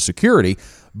Social Security,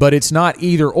 but it's not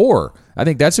either or. I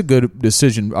think that's a good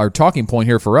decision. Our talking point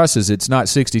here for us is it's not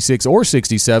 66 or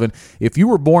 67. If you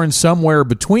were born somewhere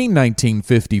between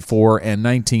 1954 and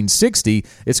 1960,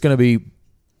 it's going to be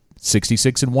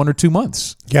 66 in 1 or 2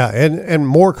 months. Yeah, and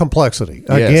more complexity.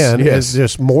 Again, it's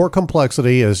just more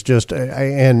complexity is just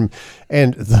and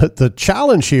the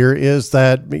challenge here is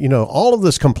that all of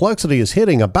this complexity is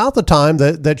hitting about the time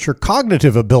that your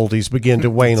cognitive abilities begin to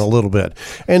wane a little bit.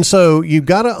 And so you've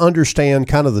got to understand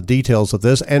kind of the details of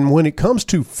this. And when it comes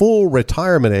to full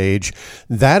retirement age,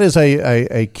 that is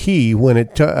a key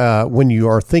when you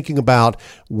are thinking about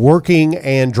working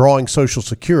and drawing Social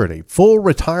Security. Full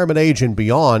retirement age and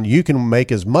beyond, you can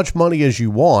make as much money as you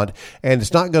want, and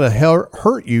it's not going to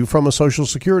hurt you from a Social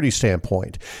Security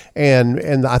standpoint.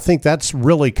 And I think that's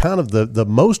really kind of the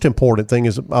most important thing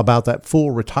is about that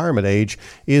full retirement age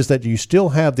is that you still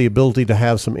have the ability to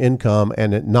have some income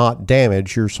and it not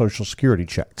damage your Social Security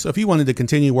check. So if you wanted to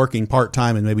continue working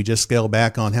part-time and maybe just scale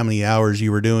back on how many hours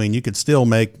you were doing, you could still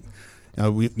make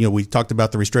we talked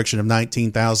about the restriction of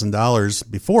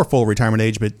 $19,000 before full retirement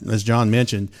age, but as John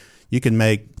mentioned, you can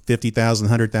make 50,000,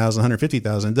 100,000,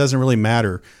 150,000. It doesn't really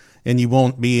matter. And you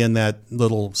won't be in that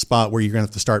little spot where you're going to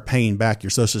have to start paying back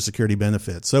your Social Security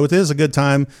benefits. So it is a good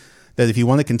time that if you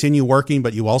want to continue working,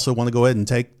 but you also want to go ahead and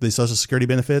take the Social Security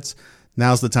benefits,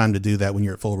 now's the time to do that when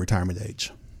you're at full retirement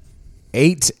age.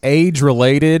 8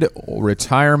 age-related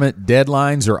retirement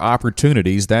deadlines or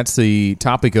opportunities. That's the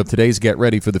topic of today's Get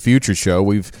Ready for the Future show.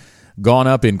 We've gone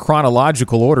up in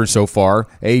chronological order so far.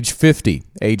 Age 50,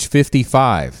 age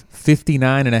 55,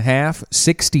 59 and a half,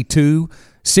 62,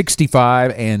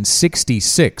 65, and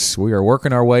 66. We are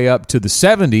working our way up to the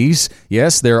 70s.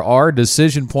 Yes, there are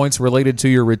decision points related to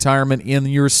your retirement in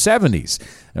your 70s.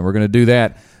 And we're going to do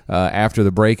that after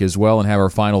the break as well and have our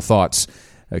final thoughts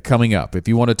coming up. If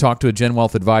you want to talk to a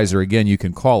GenWealth advisor, again, you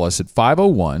can call us at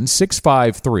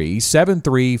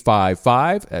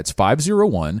 501-653-7355. That's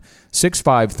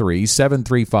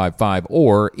 501-653-7355.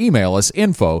 Or email us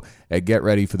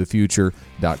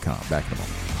info@getreadyforthefuture.com. Back in a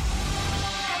moment.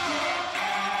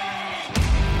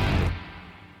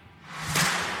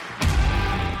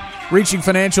 Reaching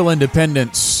financial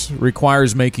independence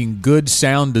requires making good,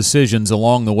 sound decisions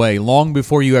along the way, long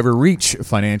before you ever reach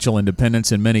financial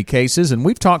independence in many cases. And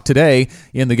we've talked today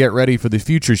in the Get Ready for the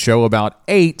Future show about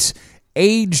 8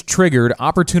 age-triggered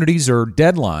opportunities or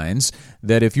deadlines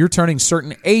that if you're turning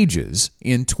certain ages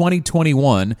in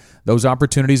 2021, those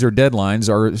opportunities or deadlines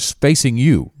are facing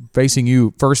you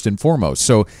first and foremost.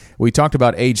 So we talked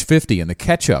about age 50 and the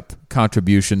catch-up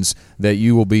contributions that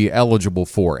you will be eligible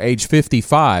for. Age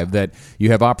 55, that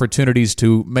you have opportunities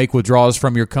to make withdrawals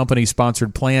from your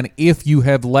company-sponsored plan if you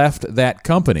have left that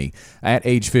company at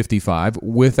age 55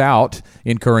 without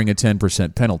incurring a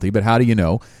 10% penalty. But how do you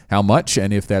know how much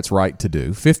and if that's right to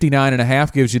do? 59 and a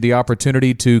half gives you the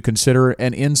opportunity to consider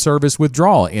an in-service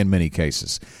withdrawal in many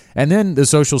cases. And then the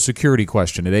Social Security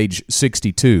question at age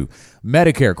 62.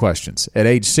 Medicare questions at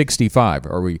age 65.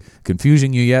 Are we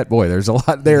confusing you yet? Boy, there's a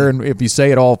lot there, and if you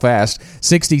say it all fast.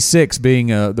 66 being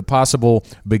the possible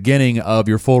beginning of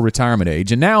your full retirement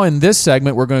age. And now in this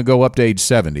segment, we're going to go up to age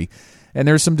 70. And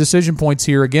there's some decision points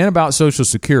here, again, about Social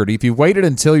Security. If you've waited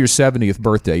until your 70th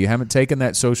birthday, you haven't taken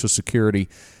that Social Security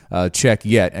check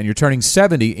yet, and you're turning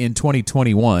 70 in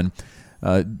 2021,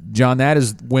 John, that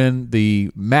is when the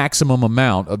maximum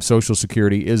amount of Social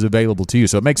Security is available to you.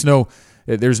 So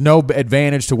there's no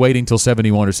advantage to waiting till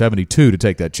 71 or 72 to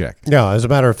take that check. Yeah, as a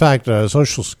matter of fact,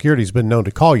 Social Security's been known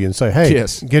to call you and say, "Hey,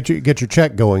 yes, get your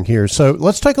check going here." So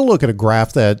let's take a look at a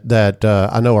graph that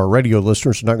I know our radio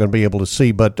listeners are not going to be able to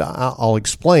see, but I'll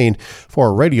explain for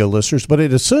our radio listeners. But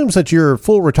it assumes that your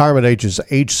full retirement age is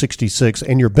age 66,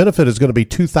 and your benefit is going to be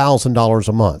 $2,000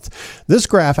 a month. This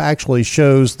graph actually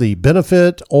shows the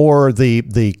benefit or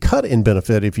the cut in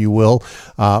benefit, if you will,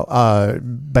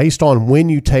 based on when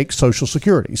you take Social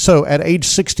Security. So at age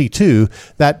 62,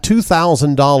 that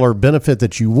 $2,000 benefit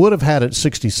that you would have had at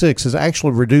 66 is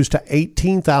actually reduced to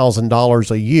 $18,000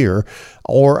 a year,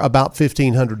 or about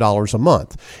 $1,500 a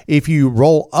month. If you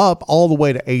roll up all the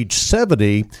way to age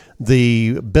 70,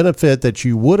 the benefit that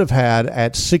you would have had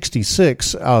at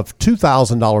 66 of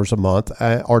 $2,000 a month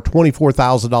or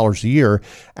 $24,000 a year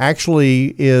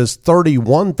actually is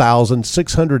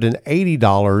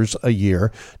 $31,680 a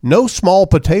year. No small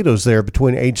potatoes there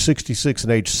between age 66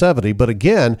 and age 70. But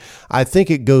again, I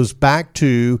think it goes back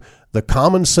to the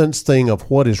common sense thing of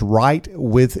what is right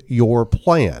with your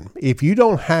plan. If you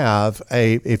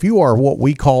if you are what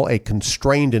we call a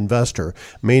constrained investor,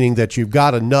 meaning that you've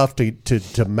got enough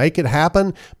to make it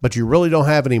happen, but you really don't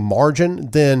have any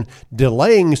margin, then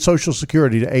delaying Social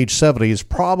Security to age 70 is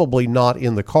probably not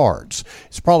in the cards.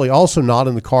 It's probably also not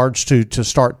in the cards to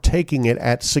start taking it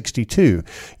at 62.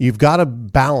 You've got to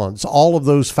balance all of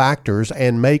those factors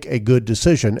and make a good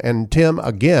decision. And Tim,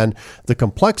 again, the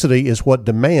complexity is what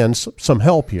demands some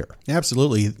help here.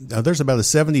 Absolutely. There's about a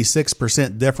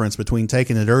 76% difference between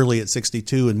taking it early at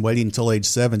 62 and waiting until age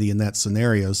 70 in that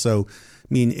scenario. So, I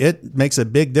mean, it makes a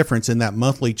big difference in that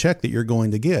monthly check that you're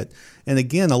going to get. And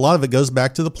again, a lot of it goes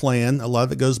back to the plan. A lot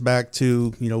of it goes back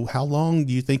to, how long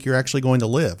do you think you're actually going to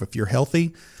live? If you're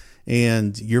healthy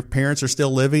and your parents are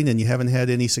still living and you haven't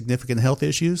had any significant health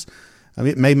issues, I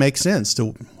mean, it may make sense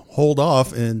to hold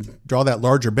off and draw that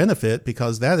larger benefit,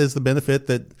 because that is the benefit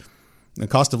that the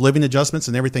cost of living adjustments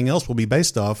and everything else will be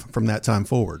based off from that time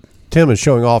forward. Tim is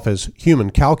showing off his human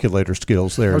calculator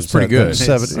skills there. That's pretty good.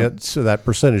 It's that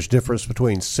percentage difference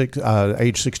between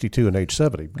age 62 and age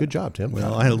 70. Good job, Tim.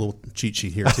 Well, I had a little cheat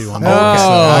sheet here, too. On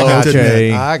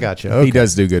I got you. Okay. He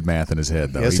does do good math in his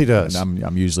head, though. Yes, he does.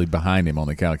 I'm usually behind him on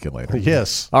the calculator.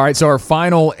 Yes. All right, so our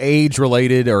final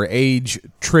age-related or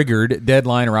age-triggered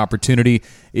deadline or opportunity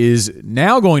is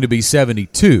now going to be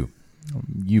 72.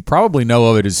 You probably know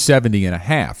of it as 70 and a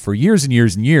half. For years and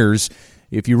years and years,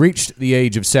 if you reached the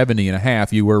age of 70 and a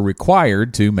half, you were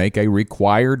required to make a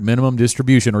required minimum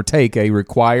distribution or take a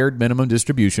required minimum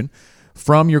distribution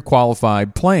from your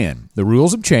qualified plan. The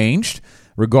rules have changed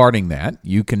regarding that.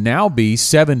 You can now be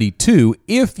 72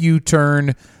 if you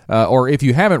turn or if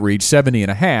you haven't reached 70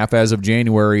 and a half as of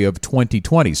January of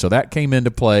 2020. So that came into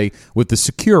play with the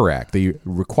Secure Act. The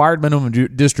required minimum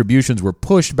distributions were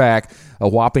pushed back a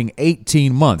whopping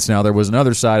 18 months. Now, there was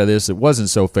another side of this that wasn't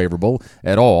so favorable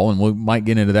at all, and we might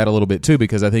get into that a little bit too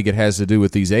because I think it has to do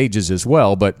with these ages as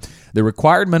well. But the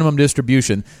required minimum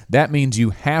distribution, that means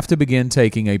you have to begin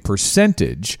taking a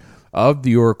percentage of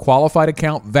your qualified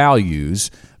account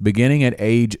values beginning at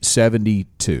age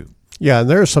 72. Yeah, and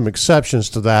there are some exceptions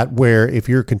to that where if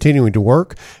you're continuing to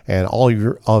work and all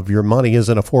of your money is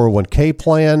in a 401k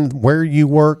plan where you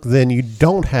work, then you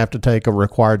don't have to take a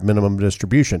required minimum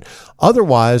distribution.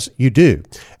 Otherwise, you do.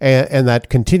 And that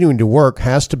continuing to work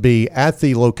has to be at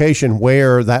the location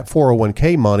where that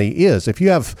 401k money is. If you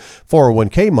have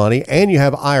 401k money and you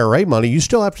have IRA money, you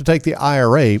still have to take the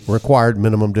IRA required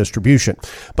minimum distribution.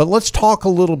 But let's talk a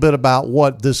little bit about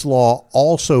what this law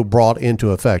also brought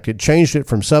into effect. It changed it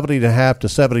from 70 to half to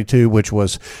 72, which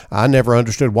was, I never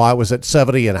understood why it was at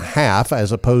 70 and a half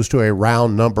as opposed to a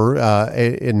round number.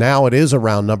 And now it is a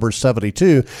round number,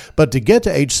 72. But to get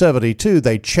to age 72,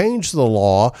 they changed the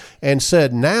law and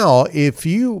said now if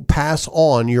you pass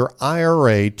on your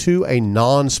IRA to a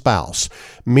non-spouse,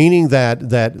 meaning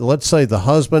that let's say the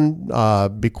husband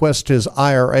bequests his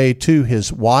IRA to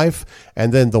his wife,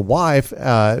 and then the wife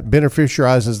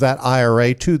beneficiarizes that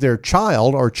IRA to their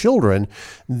child or children.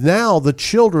 Now the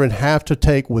children have to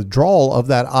take withdrawal of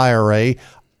that IRA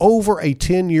over a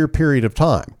 10-year period of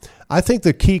time. I think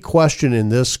the key question in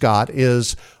this, Scott,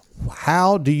 is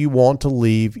how do you want to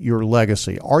leave your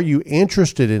legacy? Are you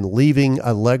interested in leaving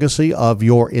a legacy of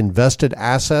your invested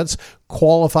assets,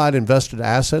 qualified invested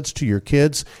assets to your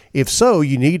kids? If so,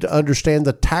 you need to understand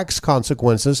the tax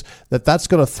consequences that's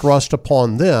going to thrust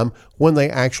upon them when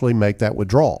they actually make that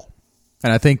withdrawal.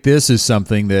 And I think this is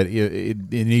something that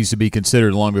it needs to be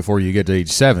considered long before you get to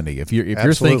age 70. If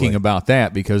you're thinking about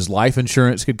that, because life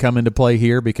insurance could come into play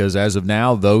here, because as of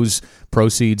now, those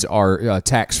proceeds are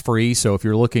tax-free. So if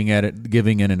you're looking at it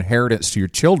giving an inheritance to your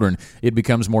children, it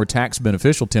becomes more tax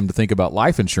beneficial, Tim, to think about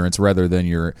life insurance rather than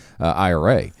your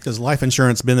IRA. Because life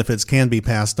insurance benefits can be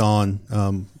passed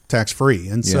on tax-free.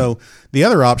 And so the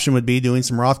other option would be doing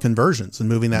some Roth conversions and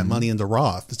moving that money into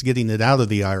Roth, just getting it out of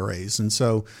the IRAs. And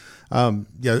so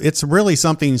it's really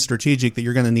something strategic that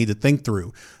you're going to need to think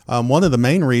through. One of the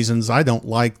main reasons I don't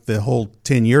like the whole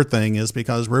 10-year thing is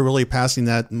because we're really passing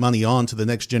that money on to the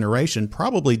next generation,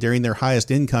 probably during their highest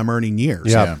income earning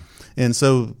years. Yeah. And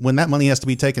so when that money has to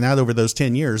be taken out over those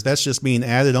 10 years, that's just being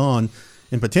added on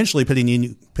and potentially putting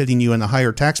you in a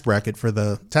higher tax bracket for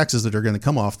the taxes that are going to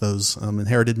come off those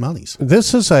inherited monies.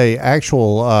 This is a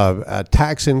actual a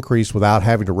tax increase without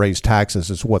having to raise taxes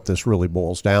is what this really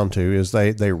boils down to, is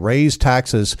they raise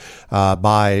taxes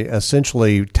by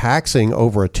essentially taxing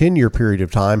over a 10-year period of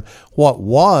time what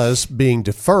was being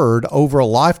deferred over a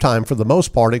lifetime for the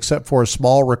most part, except for a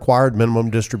small required minimum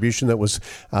distribution that was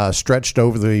stretched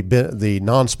over the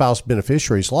non-spouse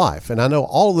beneficiary's life. And I know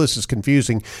all of this is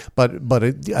confusing, but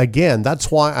again,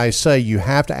 that's why I say you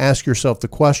have to ask yourself the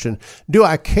question, do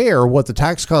I care what the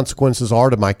tax consequences are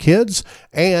to my kids?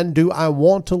 And do I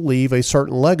want to leave a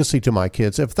certain legacy to my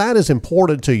kids? If that is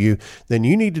important to you, then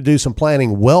you need to do some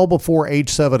planning well before age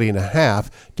 70 and a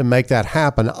half to make that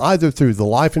happen, either through the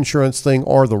life insurance thing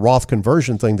or the Roth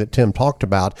conversion thing that Tim talked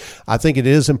about. I think it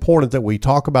is important that we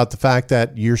talk about the fact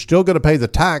that you're still going to pay the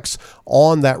tax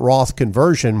on that Roth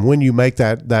conversion when you make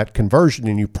that conversion,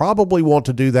 and you probably want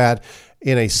to do that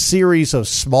in a series of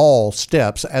small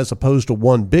steps as opposed to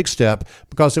one big step,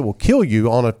 because it will kill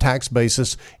you on a tax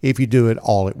basis if you do it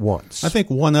all at once. I think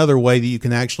one other way that you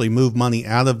can actually move money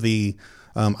out of the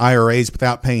IRAs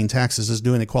without paying taxes is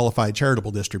doing a qualified charitable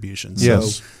distribution.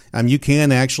 Yes. So you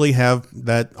can actually have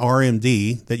that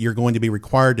RMD that you're going to be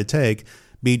required to take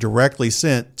be directly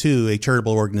sent to a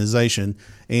charitable organization,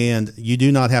 and you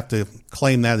do not have to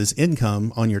claim that as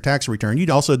income on your tax return.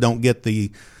 You also don't get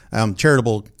the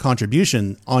charitable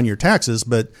contribution on your taxes,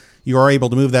 but you are able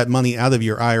to move that money out of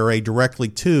your IRA directly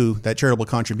to that charitable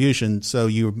contribution. So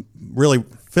you really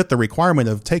fit the requirement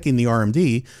of taking the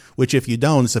RMD, which if you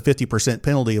don't, it's a 50%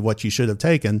 penalty of what you should have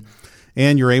taken.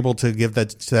 And you're able to give that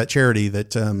to that charity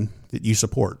that that you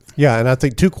support. Yeah, and I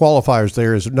think two qualifiers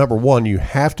there is, number one, you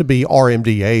have to be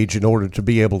RMD age in order to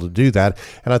be able to do that.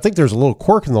 And I think there's a little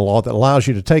quirk in the law that allows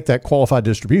you to take that qualified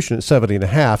distribution at 70 and a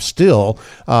half still,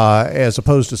 as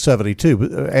opposed to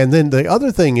 72. And then the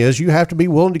other thing is you have to be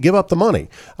willing to give up the money.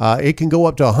 It can go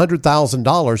up to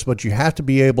 $100,000, but you have to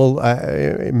be able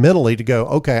mentally to go,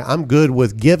 okay, I'm good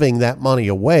with giving that money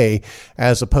away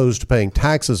as opposed to paying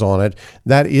taxes on it.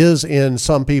 That is in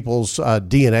some people's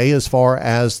DNA as far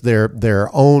as their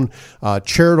own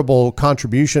charitable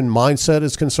contribution mindset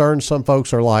is concerned. Some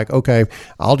folks are like, okay,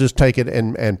 I'll just take it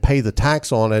and pay the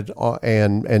tax on it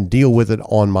and deal with it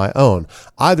on my own.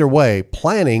 Either way,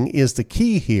 planning is the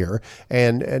key here.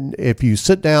 And if you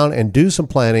sit down and do some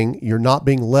planning, you're not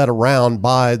being led around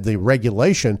by the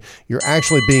regulation. You're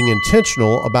actually being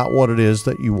intentional about what it is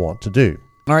that you want to do.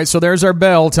 All right, so there's our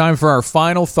bell. Time for our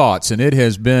final thoughts, and it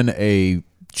has been a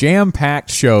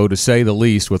jam-packed show, to say the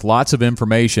least, with lots of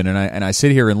information, and I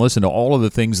sit here and listen to all of the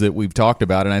things that we've talked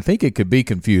about, and I think it could be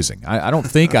confusing. I don't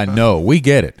think I know. We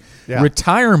get it. Yeah.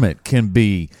 Retirement can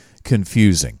be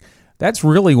confusing. That's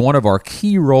really one of our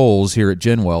key roles here at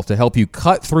GenWealth, to help you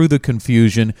cut through the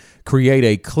confusion, create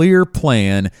a clear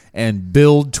plan, and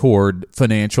build toward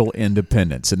financial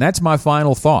independence. And that's my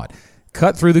final thought.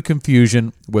 Cut through the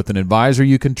confusion with an advisor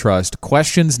you can trust.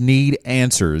 Questions need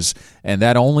answers, and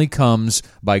that only comes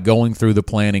by going through the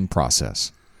planning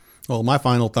process. Well, my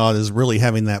final thought is really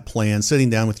having that plan, sitting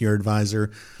down with your advisor.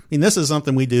 I mean, this is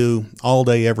something we do all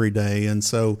day, every day, and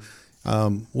so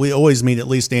we always meet at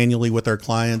least annually with our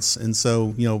clients. And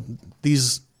so,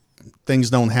 these things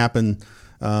don't happen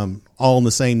all in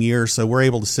the same year, so we're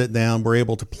able to sit down, we're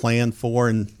able to plan for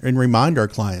and remind our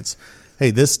clients, hey,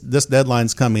 this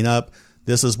deadline's coming up.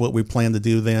 This is what we plan to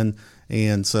do then.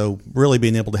 And so really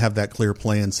being able to have that clear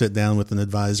plan, sit down with an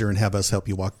advisor and have us help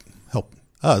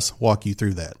us walk you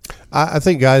through that. I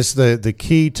think, guys, the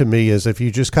key to me is if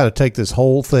you just kind of take this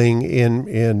whole thing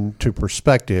into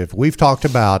perspective. We've talked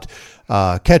about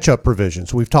catch-up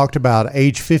provisions. We've talked about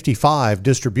age 55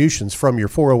 distributions from your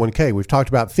 401k. We've talked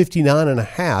about 59 and a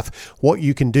half, what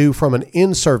you can do from an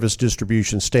in-service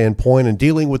distribution standpoint, and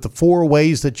dealing with the 4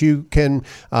 ways that you can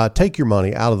take your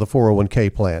money out of the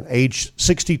 401k plan. Age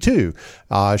 62,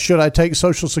 should I take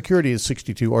Social Security at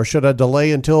 62, or should I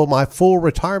delay until my full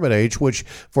retirement age, which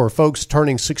for folks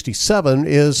turning 67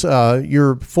 is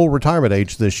your full retirement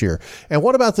age this year. And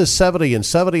what about this 70 and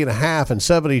 70 and a half and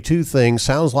 72 thing?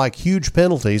 Sounds like huge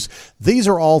penalties. These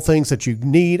are all things that you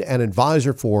need an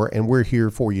advisor for, and we're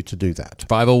here for you to do that.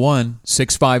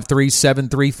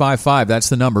 501-653-7355. That's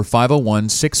the number,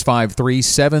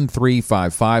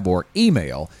 501-653-7355, or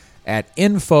email at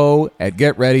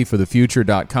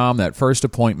info@getreadyforthefuture.com. That first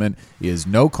appointment is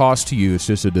no cost to you. It's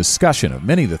just a discussion of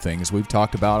many of the things we've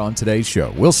talked about on today's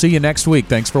show. We'll see you next week.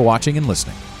 Thanks for watching and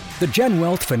listening. The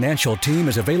GenWealth Financial Team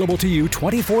is available to you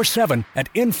 24/7 at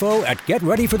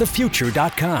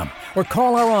info@getreadyforthefuture.com, or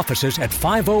call our offices at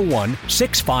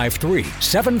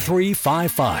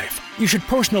 501-653-7355. You should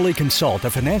personally consult a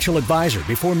financial advisor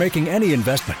before making any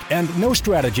investment, and no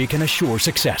strategy can assure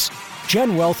success.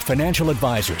 GenWealth Financial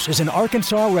Advisors is an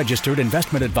Arkansas-registered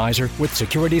investment advisor with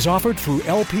securities offered through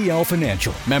LPL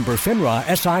Financial, member FINRA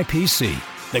SIPC.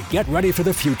 The Get Ready for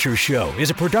the Future show is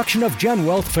a production of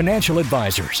GenWealth Financial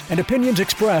Advisors, and opinions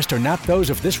expressed are not those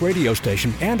of this radio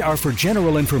station and are for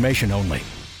general information only.